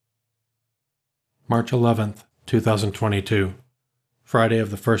March 11th, 2022, Friday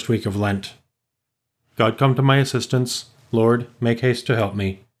of the first week of Lent. God, come to my assistance. Lord, make haste to help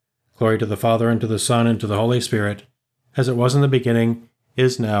me. Glory to the Father, and to the Son, and to the Holy Spirit, as it was in the beginning,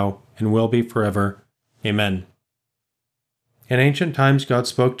 is now, and will be forever. Amen. In ancient times God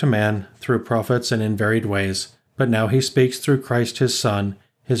spoke to man through prophets and in varied ways, but now he speaks through Christ his Son,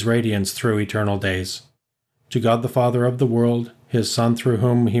 his radiance through eternal days. To God the Father of the world, his Son through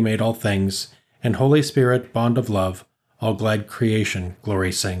whom he made all things, and Holy Spirit, bond of love, all glad creation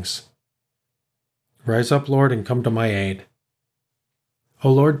glory sings. Rise up, Lord, and come to my aid.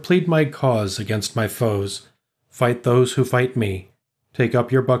 O Lord, plead my cause against my foes. Fight those who fight me. Take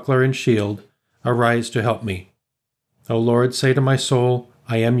up your buckler and shield. Arise to help me. O Lord, say to my soul,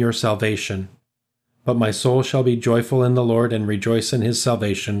 I am your salvation. But my soul shall be joyful in the Lord and rejoice in his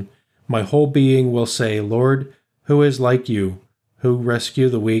salvation. My whole being will say, Lord, who is like you, who rescue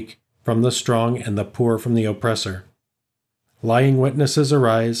the weak from the strong and the poor from the oppressor? Lying witnesses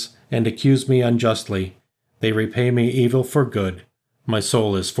arise and accuse me unjustly. They repay me evil for good. My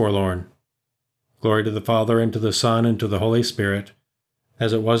soul is forlorn. Glory to the Father, and to the Son, and to the Holy Spirit,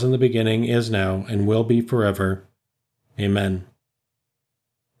 as it was in the beginning, is now, and will be forever. Amen.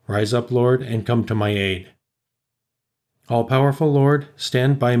 Rise up, Lord, and come to my aid. All-powerful Lord,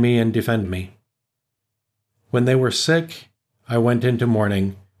 stand by me and defend me. When they were sick, I went into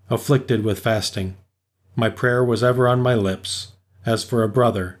mourning, afflicted with fasting. My prayer was ever on my lips, as for a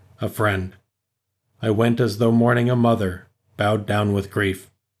brother, a friend. I went as though mourning a mother, bowed down with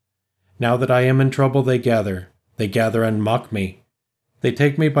grief. Now that I am in trouble, they gather and mock me. They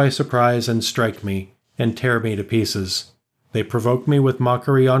take me by surprise and strike me, and tear me to pieces. They provoke me with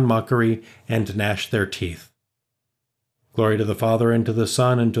mockery on mockery, and gnash their teeth. Glory to the Father, and to the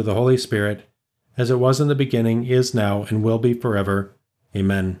Son, and to the Holy Spirit, as it was in the beginning, is now, and will be forever.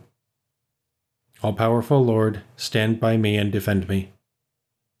 Amen. All-powerful Lord, stand by me and defend me.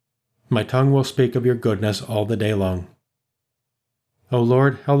 My tongue will speak of your goodness all the day long. O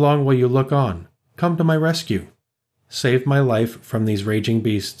Lord, how long will you look on? Come to my rescue. Save my life from these raging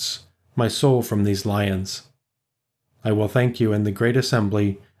beasts, my soul from these lions. I will thank you in the great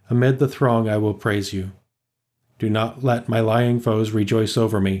assembly. Amid the throng I will praise you. Do not let my lying foes rejoice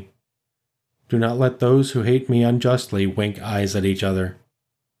over me. Do not let those who hate me unjustly wink eyes at each other.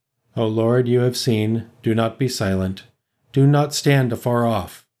 O Lord, you have seen, do not be silent. Do not stand afar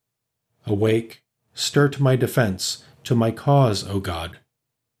off. Awake, stir to my defense, to my cause, O God.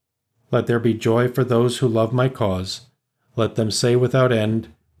 Let there be joy for those who love my cause. Let them say without end,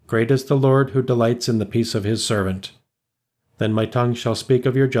 Great is the Lord who delights in the peace of his servant. Then my tongue shall speak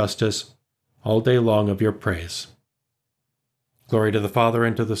of your justice, all day long of your praise. Glory to the Father,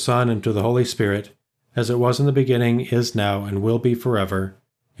 and to the Son, and to the Holy Spirit, as it was in the beginning, is now, and will be forever.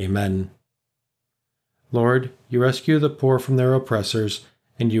 Amen. Lord, you rescue the poor from their oppressors,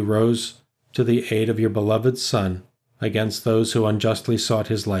 and you rose to the aid of your beloved Son against those who unjustly sought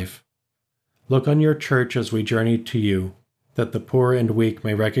his life. Look on your church as we journey to you, that the poor and weak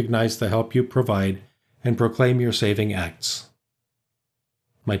may recognize the help you provide and proclaim your saving acts.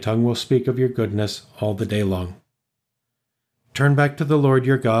 My tongue will speak of your goodness all the day long. Turn back to the Lord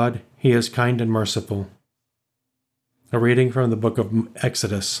your God. He is kind and merciful. A reading from the book of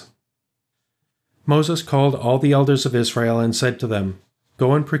Exodus. Moses called all the elders of Israel and said to them,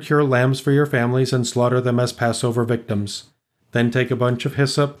 Go and procure lambs for your families and slaughter them as Passover victims. Then take a bunch of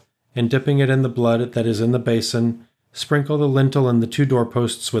hyssop, and dipping it in the blood that is in the basin, sprinkle the lintel and the 2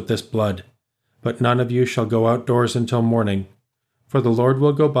 doorposts with this blood. But none of you shall go outdoors until morning, for the Lord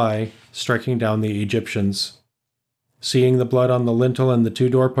will go by, striking down the Egyptians. Seeing the blood on the lintel and the 2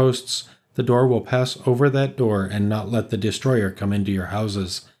 doorposts, the door will pass over that door and not let the destroyer come into your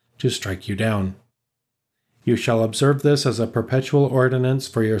houses to strike you down. You shall observe this as a perpetual ordinance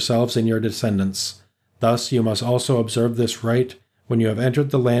for yourselves and your descendants. Thus you must also observe this rite when you have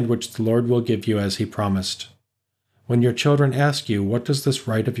entered the land which the Lord will give you as he promised. When your children ask you, What does this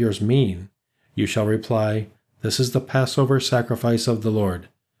rite of yours mean? You shall reply, This is the Passover sacrifice of the Lord,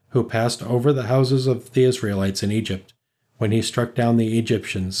 who passed over the houses of the Israelites in Egypt. When he struck down the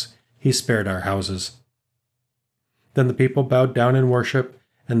Egyptians, he spared our houses. Then the people bowed down in worship,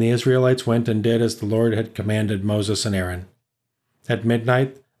 and the Israelites went and did as the Lord had commanded Moses and Aaron. At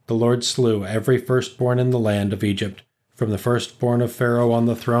midnight the Lord slew every firstborn in the land of Egypt, from the firstborn of Pharaoh on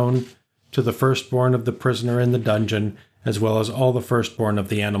the throne to the firstborn of the prisoner in the dungeon, as well as all the firstborn of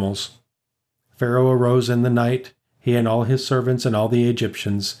the animals. Pharaoh arose in the night, he and all his servants and all the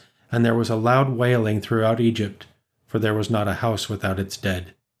Egyptians, and there was a loud wailing throughout Egypt, for there was not a house without its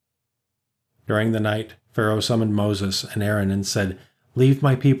dead. During the night, Pharaoh summoned Moses and Aaron and said, Leave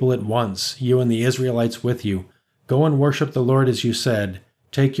my people at once, you and the Israelites with you. Go and worship the Lord as you said.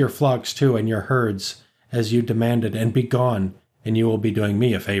 Take your flocks too and your herds, as you demanded, and be gone, and you will be doing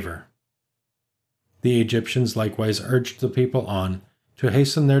me a favor." The Egyptians likewise urged the people on to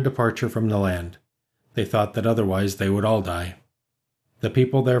hasten their departure from the land. They thought that otherwise they would all die. The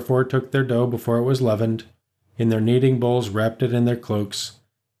people therefore took their dough before it was leavened, in their kneading bowls wrapped it in their cloaks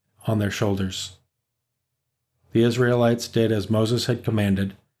on their shoulders. The Israelites did as Moses had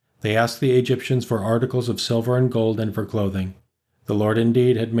commanded. They asked the Egyptians for articles of silver and gold and for clothing. The Lord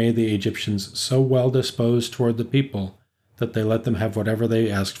indeed had made the Egyptians so well disposed toward the people that they let them have whatever they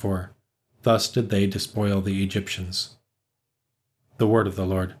asked for. Thus did they despoil the Egyptians. The word of the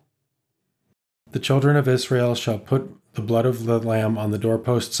Lord. The children of Israel shall put the blood of the lamb on the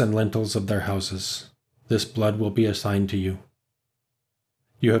doorposts and lintels of their houses. This blood will be a sign to you.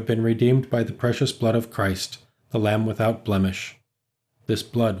 You have been redeemed by the precious blood of Christ, the Lamb without blemish. This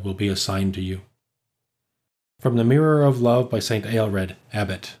blood will be a sign to you. From the Mirror of Love by St. Aelred,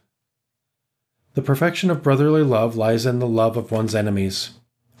 Abbot. The perfection of brotherly love lies in the love of one's enemies.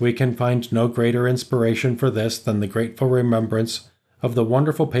 We can find no greater inspiration for this than the grateful remembrance of the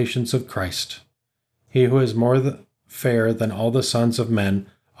wonderful patience of Christ. He who is more fair than all the sons of men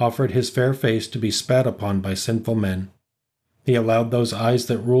offered his fair face to be spat upon by sinful men. He allowed those eyes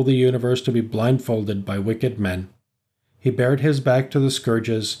that rule the universe to be blindfolded by wicked men. He bared his back to the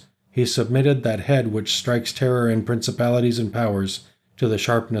scourges. He submitted that head which strikes terror in principalities and powers to the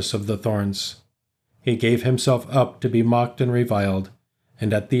sharpness of the thorns. He gave himself up to be mocked and reviled,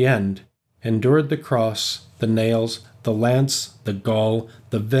 and at the end endured the cross, the nails, the lance, the gall,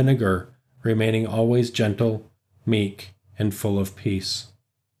 the vinegar, remaining always gentle, meek, and full of peace.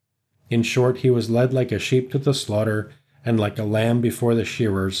 In short, he was led like a sheep to the slaughter, and like a lamb before the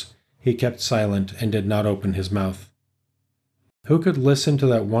shearers, he kept silent and did not open his mouth. Who could listen to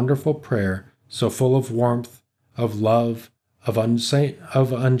that wonderful prayer, so full of warmth, of love, of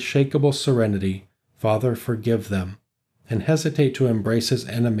unshakable serenity, "Father, forgive them," and hesitate to embrace his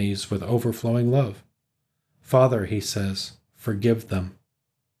enemies with overflowing love? "Father," he says, "forgive them."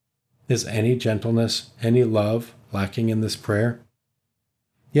 Is any gentleness, any love lacking in this prayer?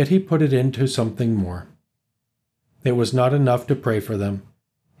 Yet he put it into something more. It was not enough to pray for them.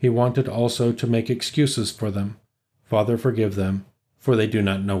 He wanted also to make excuses for them. "Father, forgive them, for they do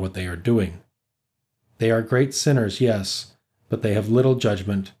not know what they are doing." They are great sinners, yes, but they have little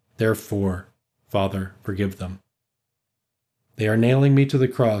judgment. Therefore, Father, forgive them. They are nailing me to the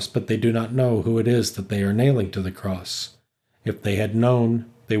cross, but they do not know who it is that they are nailing to the cross. If they had known,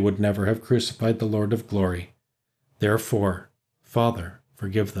 they would never have crucified the Lord of glory. Therefore, Father,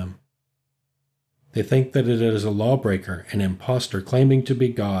 forgive them. They think that it is a lawbreaker, an impostor claiming to be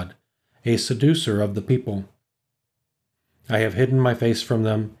God, a seducer of the people. I have hidden my face from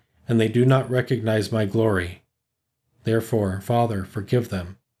them, and they do not recognize my glory. Therefore, Father, forgive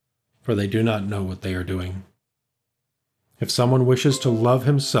them, for they do not know what they are doing. If someone wishes to love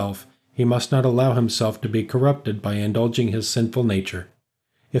himself, he must not allow himself to be corrupted by indulging his sinful nature.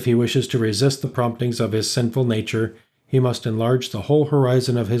 If he wishes to resist the promptings of his sinful nature, he must enlarge the whole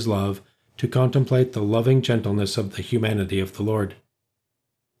horizon of his love to contemplate the loving gentleness of the humanity of the Lord.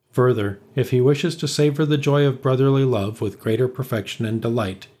 Further, if he wishes to savor the joy of brotherly love with greater perfection and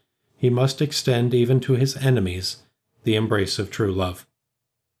delight, he must extend even to his enemies the embrace of true love.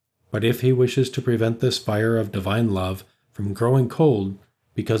 But if he wishes to prevent this fire of divine love from growing cold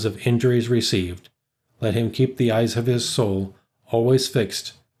because of injuries received, let him keep the eyes of his soul always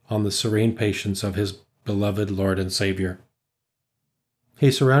fixed on the serene patience of his beloved Lord and Savior.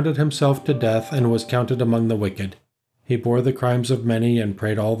 He surrounded himself to death and was counted among the wicked. He bore the crimes of many and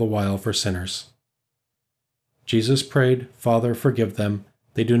prayed all the while for sinners. Jesus prayed, "Father, forgive them,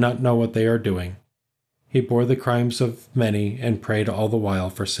 they do not know what they are doing." He bore the crimes of many and prayed all the while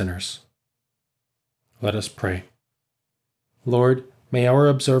for sinners. Let us pray. Lord, may our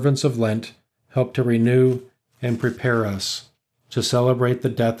observance of Lent help to renew and prepare us to celebrate the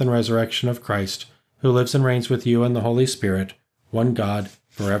death and resurrection of Christ, who lives and reigns with you and the Holy Spirit, one God,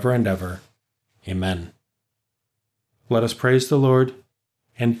 forever and ever. Amen. Let us praise the Lord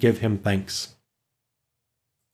and give him thanks.